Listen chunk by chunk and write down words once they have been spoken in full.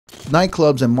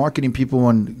nightclubs and marketing people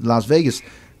in Las Vegas,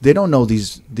 they don't know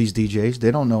these DJs.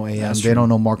 They don't know AM. They don't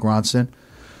know Mark Ronson.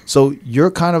 So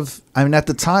you're kind of, I mean, at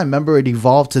the time, remember it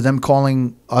evolved to them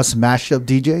calling us mashup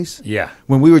DJs? Yeah.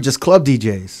 When we were just club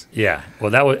DJs. Yeah.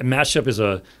 Well, that was, mashup is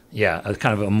a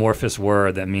kind of amorphous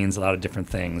word that means a lot of different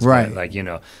things. Right. Like, you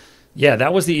know, yeah,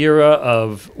 that was the era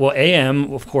of, well,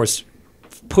 AM, of course,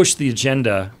 pushed the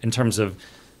agenda in terms of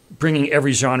bringing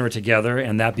every genre together,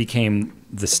 and that became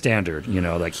the standard. You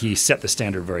know, like he set the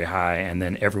standard very high, and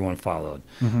then everyone followed.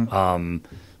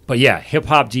 But yeah,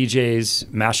 hip-hop DJs,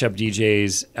 mashup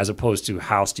DJs, as opposed to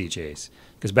house DJs.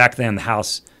 Because back then, the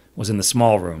house was in the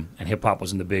small room, and hip-hop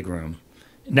was in the big room.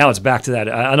 Now it's back to that.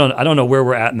 I don't know where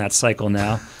we're at in that cycle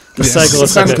now. The cycle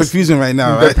is kind of confusing right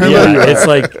now, right? Yeah,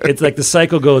 it's like the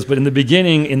cycle goes. But in the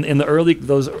beginning, in the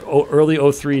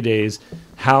early 03 days,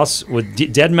 house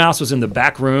with Dead Mouse was in the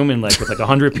back room and with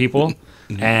 100 people,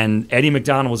 and Eddie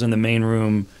McDonald was in the main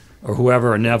room, or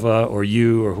whoever, or Neva, or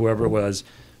you, or whoever it was,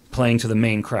 playing to the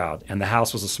main crowd, and the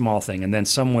house was a small thing. And then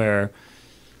somewhere,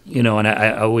 you know, and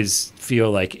I always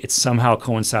feel like it somehow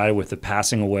coincided with the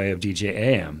passing away of DJ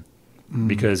AM,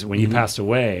 because when he passed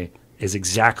away is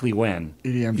exactly when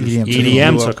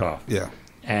EDM took off. Yeah.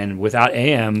 And without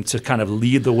AM to kind of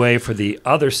lead the way for the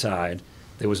other side,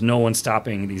 there was no one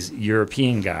stopping these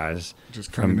European guys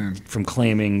from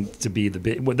claiming to be the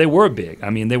big. Well, they were big. I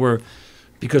mean, they were,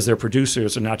 because their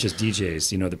producers are not just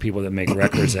DJs, you know, the people that make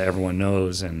records that everyone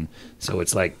knows. And so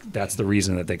it's like, that's the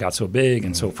reason that they got so big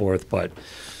and so forth. But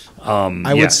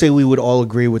I would say we would all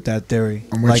agree with that theory.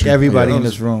 Like everybody in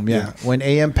this room. Yeah. When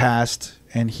AM passed,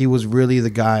 and he was really the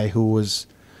guy who was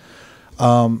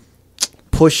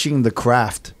pushing the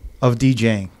craft of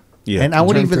DJing. Yeah. And I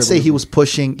wouldn't even say he was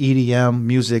pushing EDM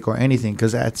music or anything,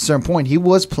 because at a certain point he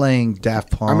was playing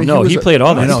Daft Punk. I mean, he played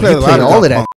all that. He played all of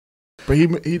that. But he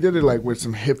did it like with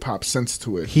some hip hop sense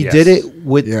to it. He did it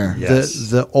with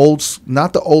the old,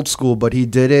 not the old school, but he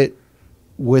did it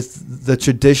with the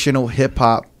traditional hip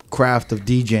hop craft of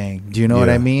DJing. Do you know what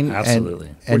I mean?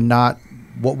 Absolutely. And not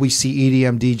what we see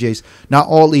EDM DJs. Not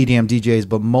all EDM DJs,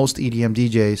 but most EDM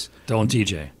DJs don't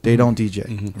DJ. They don't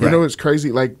DJ. You know what's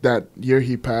crazy? Like that year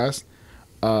he passed,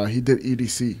 he did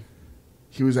EDC.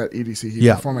 He was at EDC. He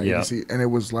performed at EDC, and it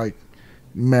was like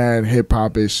mad hip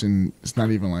hop ish, and it's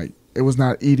not even like, it was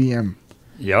not EDM.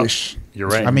 Yep, you're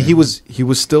right. I mean, he was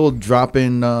still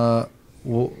dropping.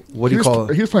 What do you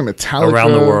call it? He was playing Metallica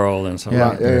around the world and stuff.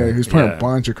 Yeah, he was playing a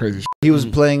bunch of crazy shit. He was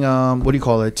playing what do you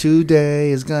call it?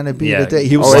 Today is gonna be the day.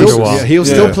 He was Oasis.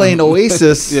 still playing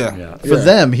Oasis. For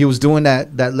them, he was doing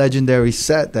that legendary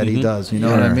set that he does. You know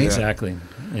what I mean? Exactly.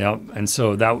 Yeah, and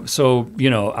so you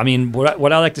know, I mean,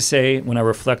 what I like to say when I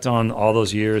reflect on all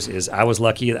those years is I was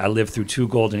lucky. I lived through two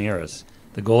golden eras: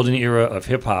 the golden era of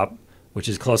hip hop, which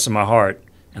is close to my heart,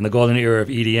 and the golden era of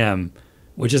EDM,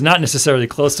 which is not necessarily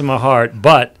close to my heart,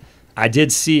 but I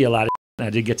did see a lot of I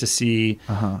did get to see,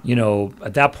 you know,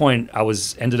 at that point I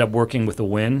ended up working with the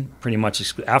Win pretty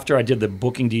much. After I did the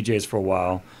booking DJs for a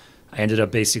while, I ended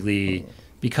up basically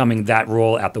becoming that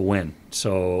role at the Win.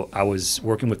 So I was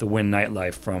working with the Win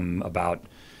Nightlife from about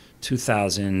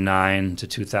 2009 to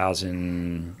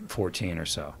 2014 or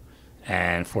so,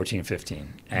 and 14,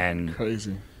 15. And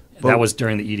crazy. That was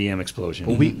during the EDM explosion.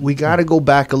 But we got to go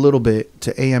back a little bit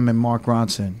to AM and Mark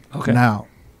Ronson. Okay. Now,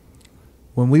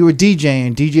 when we were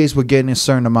DJing, DJs were getting a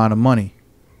certain amount of money.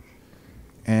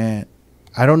 And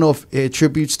I don't know if it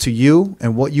attributes to you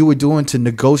and what you were doing to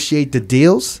negotiate the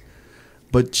deals,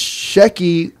 but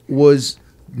Shecky was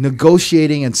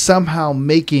negotiating and somehow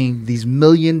making these $1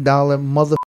 million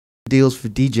deals for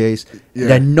DJs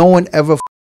that no one ever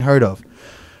heard of.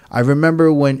 I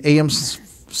remember when AM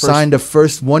signed the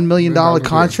first $1 million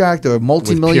contract or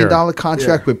multi-million-dollar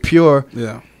contract with Pure.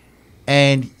 Yeah.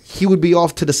 And he would be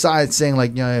off to the side saying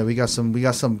like, yeah, we got some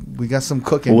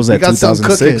cooking. What was that,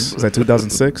 2006? Was that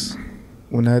 2006?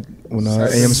 When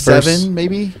AM's first? 7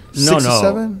 maybe? No. 6 or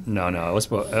 7? No.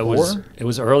 It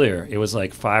was earlier. It was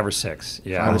like 5 or 6.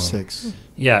 Yeah. 5 or 6.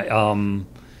 Yeah.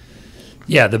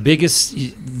 Yeah, the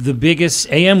biggest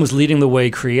AM was leading the way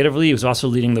creatively. He was also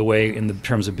leading the way in the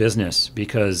terms of business,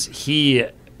 because he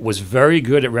was very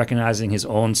good at recognizing his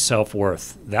own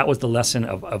self-worth. That was the lesson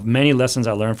of many lessons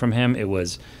I learned from him. It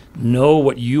was know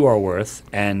what you are worth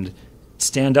and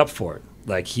stand up for it.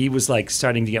 Like, he was like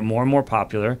starting to get more and more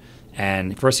popular.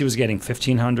 And first he was getting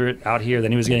 1,500 out here,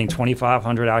 then he was getting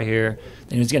 2,500 out here,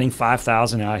 then he was getting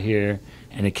 5,000 out here,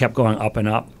 and it kept going up and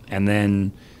up. And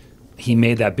then he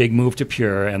made that big move to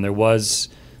Pure, and there was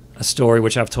a story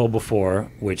which I've told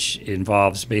before, which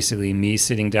involves basically me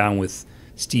sitting down with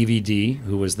Stevie D,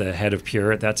 who was the head of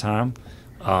Pure at that time,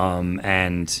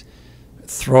 and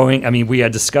throwing. I mean, we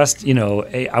had discussed. You know,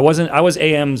 I was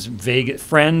AM's Vegas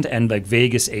friend and like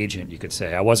Vegas agent, you could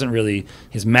say. I wasn't really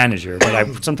his manager, but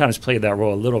I sometimes played that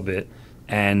role a little bit.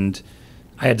 And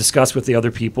I had discussed with the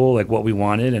other people like what we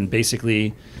wanted, and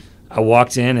basically, I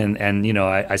walked in and you know,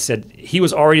 I said he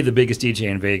was already the biggest DJ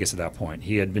in Vegas at that point.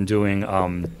 He had been doing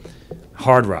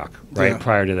hard rock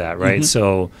prior to that, right?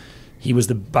 So he was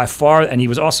by far, and he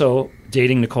was also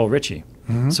dating Nicole Richie.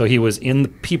 So he was in the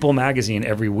People magazine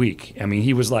every week. I mean,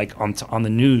 he was like on the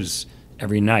news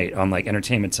every night on like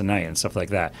Entertainment Tonight and stuff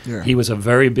like that. Yeah. He was a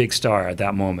very big star at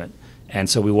that moment. And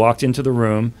so we walked into the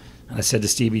room, and I said to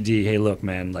Stevie D, "Hey, look,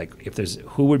 man, like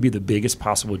who would be the biggest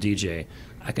possible DJ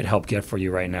I could help get for you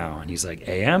right now?" And he's like,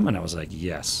 "AM?" And I was like,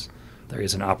 "Yes, there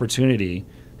is an opportunity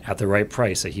at the right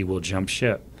price that he will jump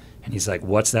ship." And he's like,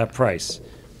 "What's that price?"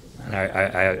 And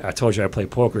I told you I play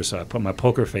poker, so I put my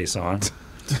poker face on.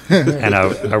 And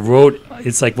I wrote,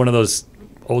 it's like one of those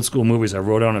old school movies. I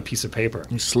wrote it on a piece of paper.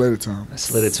 You slid it to him. I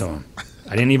slid it to him.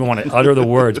 I didn't even want to utter the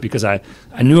words because I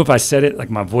knew if I said it, like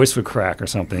my voice would crack or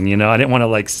something, you know? I didn't want to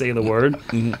like say the word.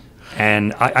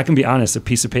 And I can be honest, a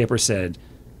piece of paper said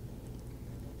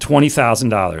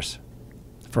 $20,000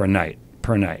 for a night,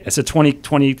 per night. It's a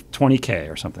 20K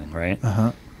or something, right?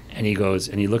 And he goes,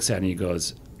 and he looks at it and he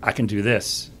goes, "I can do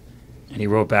this." And he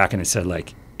wrote back and it said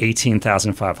like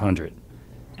 18,500.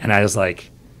 And I was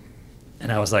like,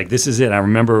 this is it. I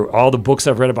remember all the books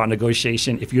I've read about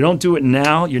negotiation. If you don't do it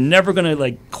now, you're never going to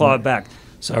like claw it back.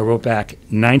 So I wrote back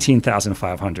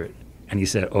 19,500. And he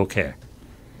said, "Okay."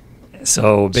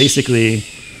 So basically,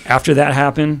 after that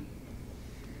happened,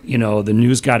 you know, the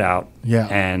news got out. Yeah.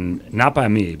 And not by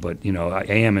me, but, you know,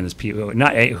 AM and his people,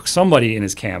 somebody in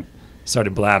his camp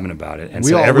started blabbing about it. And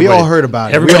we all heard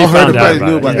about it. Everybody found out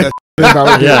knew about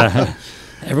about it. that. Yeah.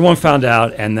 Everyone found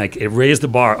out, and like it raised the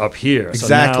bar up here.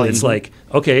 Exactly. So now it's like,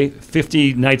 okay,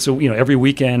 50 nights, every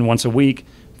weekend, once a week,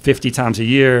 50 times a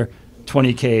year,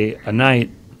 20K a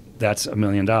night. That's $1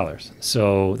 million.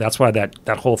 So that's why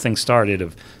that whole thing started.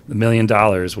 Of the $1 million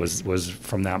was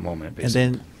from that moment.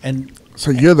 Basically.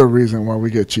 So you're the reason why we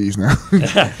get cheese now.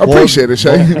 I appreciate it,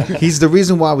 Shay. He's the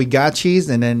reason why we got cheese,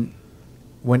 and then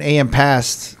when AM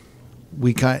passed,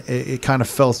 it kind of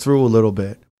fell through a little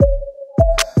bit.